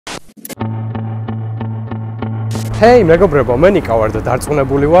ჰეი, მეგობრებო, მე ნიკა ვარ და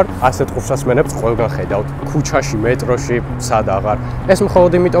დარწმუნებული ვარ, ასეთ ყურსასმენებს ყველგან ხედავთ. ქუჩაში, მეტროში, სად აღარ. ეს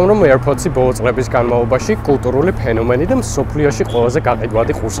მხოლოდ იმიტომ, რომ AirPods-ი ბოლო წლების განმავლობაში კულტურული ფენომენი და მსოფლიოში ყველაზე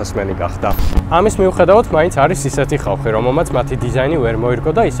გაყიდვადი ყურსასმენი გახდა. ამის მიუხედავად, მაინც არის ისეთი ხალხი, რომელმაც მათი დიზაინი ვერ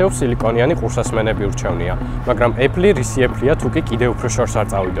მოირგო და ისევ სილიკონიანი ყურსასმენები ურჩევნია. მაგრამ Apple-ი რისი Apple-ია, თუ კი კიდევ უფრო შორს არ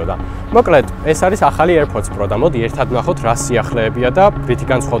წავიდოდა. მოკლედ, ეს არის ახალი AirPods Pro და მოდი ერთად ვნახოთ, რა სიახლეებია და რითი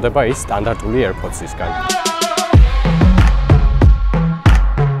განსხვავდება ის სტანდარტული AirPods-ისგან.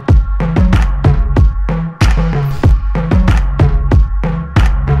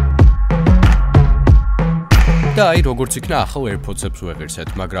 და აი როგორც იქნა ახალ AirPods-ებს ვეღირსეთ,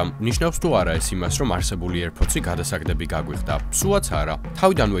 მაგრამ ნიშნავს თუ არა ეს იმას, რომ არსებული AirPods-ი გადასაგდები გაგვიხდა? სულაც არა.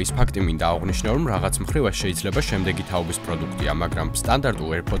 თავიდანვე ის ფაქტი მინდა აღვნიშნო, რომ რაღაც მხრივ ეს შეიძლება შემდეგი თაობის პროდუქტია, მაგრამ სტანდარტულ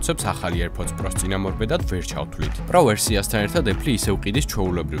AirPods-ებს ახალი AirPods Pro-ს წინამორბედად ვერ ჩავთვლით. Pro ვერსიასთან ერთად Apple ისევ ყიდის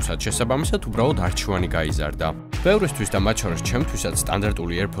ჩვეულებრივსად, შესაბამისად უბრალოდ არჩევანი გაიზარდა. ბევრისთვის და მათ შორის ჩემთვისაც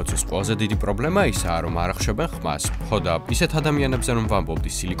სტანდარტული AirPods-ის ყველაზე დიდი პრობლემა ისაა, რომ არ ახშობენ ხმას. ხო და ისეთ ადამიანებზე რომ ვამბობდი,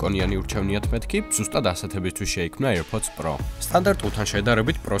 სილიკონიანი ურჩევნიათ მეთქი, ზუსტად ასეთებისთვის შეიქმნა AirPods Pro. სტანდარტულთან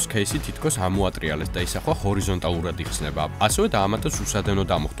შედარებით Pro-ს кейსი თითქოს ამოატრიალეს და ისახვა ჰორიზონტალურად იხსნება. ასევე დაამატეს უსადენო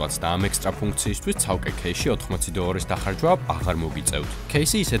დამუხტვაც და ამ ექსტრა ფუნქციისთვის ცალკე кейსში $80 დახარჯვა აღარ მოგიწევთ.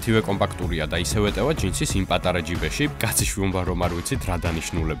 кейსი ისეთივე კომპაქტურია და ისევ ეტევა ჯინსის იმ პატარა ჯიბეში, კაცი შუამბა რომ არ ვიცით რა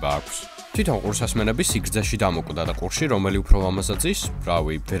დანიშნულება აქვს. თვითონ ყურსასმენები სიგრძეში დამოკვდა და ყურში რომელი უფრო ლამაზად ზის,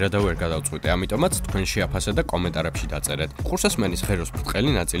 რავი, ვერ გადავწყვიტე, ამიტომაც თქვენ შეაფასეთ და კომენტარებში დაწერეთ. ყურსასმენის ღეროს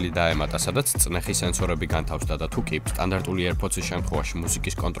ბრტყელი ნაწილი დაემატა, სადაც წნეხის სენსორები განთავსდა და თუ კი სტანდარტული AirPods-ის შემთხვევაში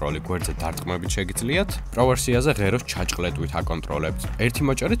მუსიკის კონტროლი გვერდზე დარტყმებით შეგიძლიათ, Pro ვერსიაზე ღეროს ჩაჭყლეტვით აკონტროლებთ. ერთი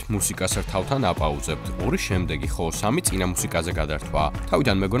მოჭერით მუსიკას რთავთან აპაუზებთ, ორი შემდეგი, ხოლო სამი წინა მუსიკაზე გადართვა.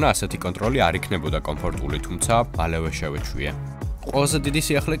 თავიდან მეგონა ასეთი კონტროლი არ იქნებოდა კომფორტული, თუმცა მალევე შევეჩვიე. ყველაზე დიდი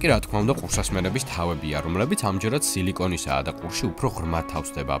სიახლე კი რა თქმა უნდა ყურსასმენების თავებია, რომლებიც ამჯერად სილიკონისაა და ყურში უფრო ღრმად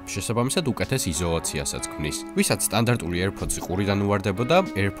თავსდება. შესაბამისად უკეთეს იზოლაციასაც ქმნის. ვისაც სტანდარტული AirPods-ი ყურიდან უვარდებოდა,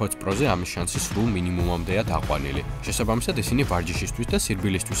 AirPods Pro-ზე ამის შანსი სრულ მინიმუმამდეა დაყვანილი. შესაბამისად ისინი ვარჯიშისთვის და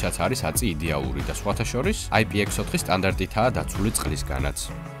სირბილისთვისაც არის აწი იდეალური და სხვათა შორის IPX4 სტანდარტითაა დაცული წყლისგანაც.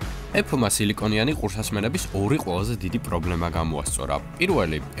 Apple-მა სილიკონიანი ყურსასმენების ორი ყველაზე დიდი პრობლემა გამოასწორა.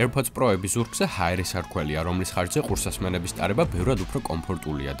 პირველი, AirPods Pro-ების ზურგზე ჰაერის არქველია, რომლის ხარჯზე ყურსასმენების ტარება ბევრად უფრო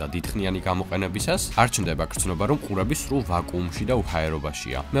კომფორტულია და დიდხნიანი გამოყენებისას არ ჩნდება გრძნობა, რომ ყურები სრულ ვაკუუმში და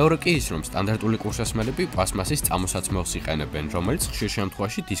უჰაერობაშია. მეორე კი ის, რომ სტანდარტული ყურსასმენები პლასმასის წამოსაცმელს იყენებენ, რომელიც ხშირ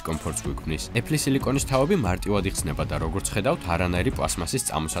შემთხვევაში დისკომფორტს გვიქმნის. Apple-ის სილიკონის თავები მარტივად იხსნება და როგორც ხედავთ, არანაირი პლასმასის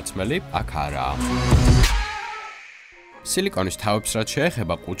წამოსაცმელი აქ არაა. სილიკონის თავებს რაც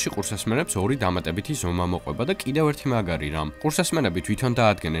შეეხება, ყუთში ყურსასმენებს ორი დამატებითი ზომა მოყვება და კიდევ ერთი მაგარი რამ. ყურსასმენები თვითონ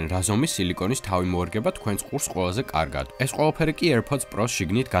დაადგენენ რა ზომის სილიკონის თავი მოერგება თქვენს ყურს ყველაზე კარგად. ეს ყველაფერი კი AirPods Pro-ს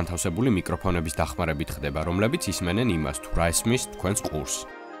შიგნით განთავსებული მიკროფონების დახმარებით ხდება, რომლებიც ისმენენ იმას, თუ რა ესმის თქვენს ყურს.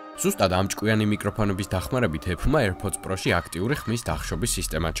 ზუსტად ამ ჭკვიანი მიკროფონების დახმარებით Apple-მა AirPods Pro-ში აქტიური ხმის დახშობის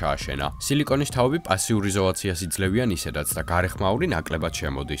სისტემა ჩააშენა. სილიკონის თავები პასიურ იზოლაციას იძლევიან ისედაც და გარეხმაური ნაკლებად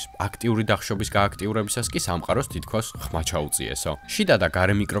შემოდის. აქტიური დახშობის გააქტიურებისას კი სამყაროს თითქოს ხმა ჩაუწიესო. შიდა და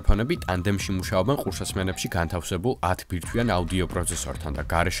გარე მიკროფონები ტანდემში მუშაობენ ყურსასმენებში განთავსებულ 10 ბირთვიან აუდიო პროცესორთან და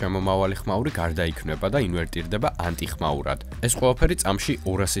გარე შემომავალი ხმაური გარდაიქმნება და ინვერტირდება ანტიხმაურად. ეს ყველაფერი წამში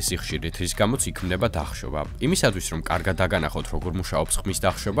 200 სიხშირით, რის გამოც იქმნება დახშობა. იმისათვის რომ კარგად დაგანახოთ როგორ მუშაობს ხმის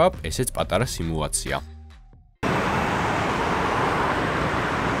დახშობა, ესეც პატარა სიმულაცია.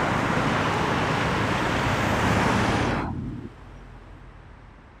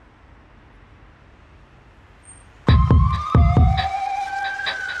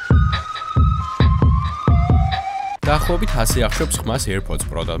 დაახლოებით ასე ახშობს ხმას AirPods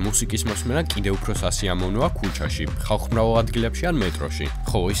Pro და მუსიკის მოსმენა კიდევ უფრო სასიამოვნოა ქუჩაში, ხალხმრავალ ადგილებში ან მეტროში.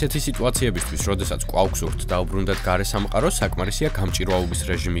 ხოლო ისეთი სიტუაციებისთვის, როდესაც კვლავ გსურთ დაუბრუნდეთ გარე სამყაროს, საკმარისია გამჭირვალობის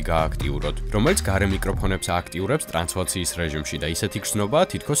რეჟიმი გააქტიუროთ, რომელიც გარე მიკროფონებს ააქტიურებს ტრანსლაციის რეჟიმში და ისეთი გრძნობაა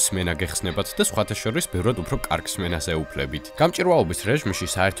თითქოს სმენა გეხსნებათ და სხვათა შორის ბევრად უფრო კარგ სმენას ეუფლებით. გამჭირვალობის რეჟიმში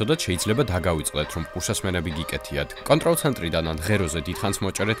საერთოდაც შეიძლება დაგავიწყდეთ, რომ ყურსასმენები გიკეთიათ. კონტროლ ცენტრიდან ან ღეროზე დიდხანს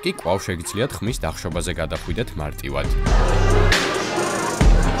მოჭერეთ კი კვლავ შეგიძლიათ ხმის დახშობაზე გადახვიდეთ მარტივად.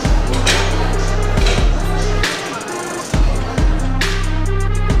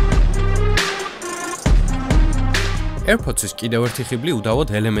 AirPods-ის კიდევ ერთი ხიბლი უდავოდ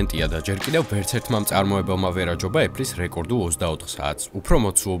ელემენტია და ჯერ კიდევ ვერც ერთმა მწარმოებელმა ვერ აჯობა Apple-ის რეკორდულ 24 საათს, უფრო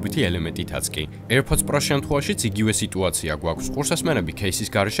მოცულობითი ელემენტითაც კი. AirPods Pro შემთხვევაშიც იგივე სიტუაცია გვაქვს. ყურსასმენები кейსის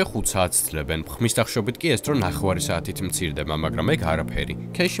გარეშე 5 საათს ძლებენ, ხმის დახშობით კი ეს დრო 9 საათით მცირდება, მაგრამ ეგ არაფერი.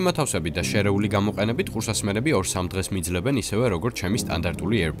 кейსში მოთავსებით და შერეული გამოყენებით ყურსასმენები 2-3 დღეს მიძლებენ ისევე როგორც ჩემი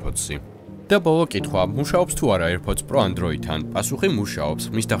სტანდარტული AirPods-ი. და ბოლო კითხვა, მუშაობს თუ არა AirPods Pro Android-თან? პასუხი მუშაობს.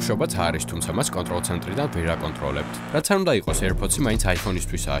 მის დახშობაც არის, თუმცა მას კონტროლ ცენტრიდან ვერ აკონტროლებთ. რაც არ უნდა იყოს, AirPods-ი მაინც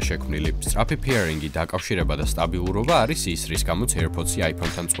iPhone-ისთვისაა შექმნილი. სწრაფი ფიარინგი, დაკავშირება და სტაბილურობა არის ის, რის გამოც AirPods-ი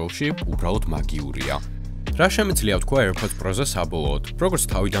iPhone-თან წყვილში უბრალოდ მაგიურია. რა შემიძლია ვთქვა AirPods Pro-ზე საბოლოოდ? Როგორც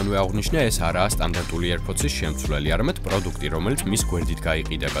თავიდანვე აღვნიშნე, ეს არაა სტანდარტული AirPods-ის შემცვლელი, არამედ პროდუქტი, რომელიც მის გვერდით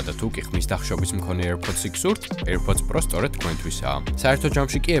გაიყიდება და თუ კი ხმის დახშობის მქონე AirPods-ი გსურთ, AirPods Pro სწორედ თქვენთვისაა. საერთო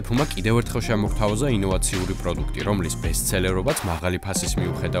ჯამში კი ეფუმა კიდევ ერთხელ შემოგთავაზა ინოვაციური პროდუქტი, რომლის ბესტსელერობაც მაღალი ფასის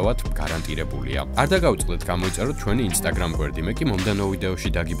მიუხედავად გარანტირებულია. არ დაგავიწყდეთ გამოიწეროთ ჩვენი Instagram გვერდი, მე კი მომდევნო ვიდეოში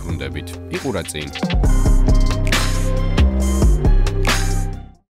დაგიბრუნდებით. იყურა წინ!